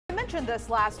mentioned this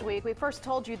last week. We first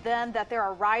told you then that there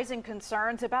are rising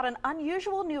concerns about an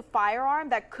unusual new firearm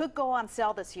that could go on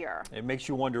sale this year. It makes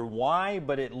you wonder why,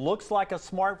 but it looks like a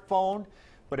smartphone,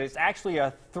 but it's actually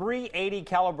a .380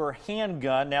 caliber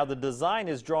handgun. Now, the design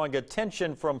is drawing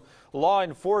attention from law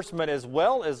enforcement as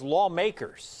well as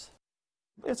lawmakers.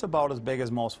 It's about as big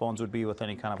as most phones would be with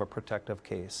any kind of a protective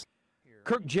case.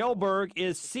 Kirk Jelberg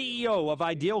is CEO of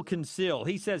Ideal Conceal.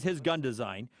 He says his gun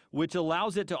design, which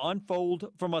allows it to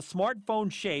unfold from a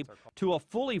smartphone shape to a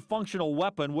fully functional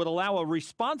weapon, would allow a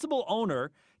responsible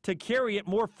owner to carry it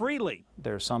more freely.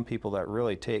 There are some people that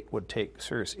really would take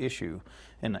serious issue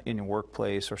in your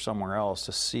workplace or somewhere else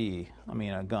to see,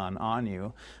 a gun on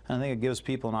you. And I think it gives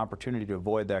people an opportunity to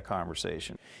avoid that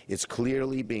conversation. It's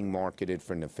clearly being marketed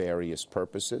for nefarious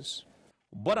purposes.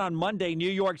 But on Monday, New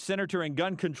York Senator and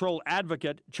gun control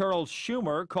advocate Charles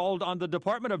Schumer called on the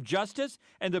Department of Justice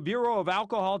and the Bureau of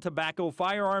Alcohol, Tobacco,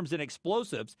 Firearms, and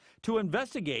Explosives to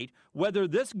investigate whether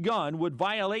this gun would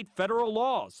violate federal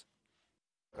laws.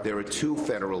 There are two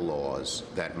federal laws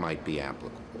that might be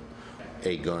applicable.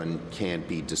 A gun can't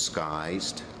be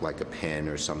disguised like a pen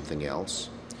or something else.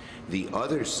 The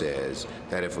other says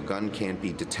that if a gun can't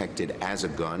be detected as a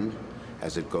gun,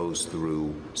 as it goes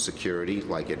through security,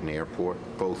 like at an airport,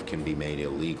 both can be made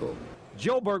illegal.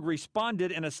 Jelberg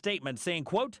responded in a statement saying,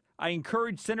 quote, "I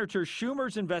encourage Senator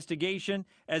Schumer's investigation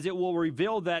as it will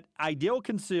reveal that Ideal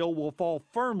Conceal will fall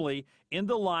firmly in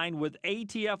the line with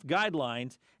ATF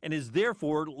guidelines and is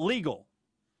therefore legal."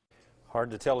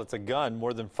 Hard to tell it's a gun.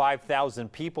 More than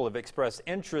 5,000 people have expressed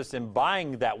interest in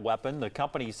buying that weapon. The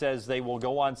company says they will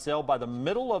go on sale by the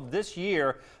middle of this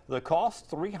year. The cost,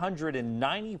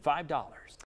 $395.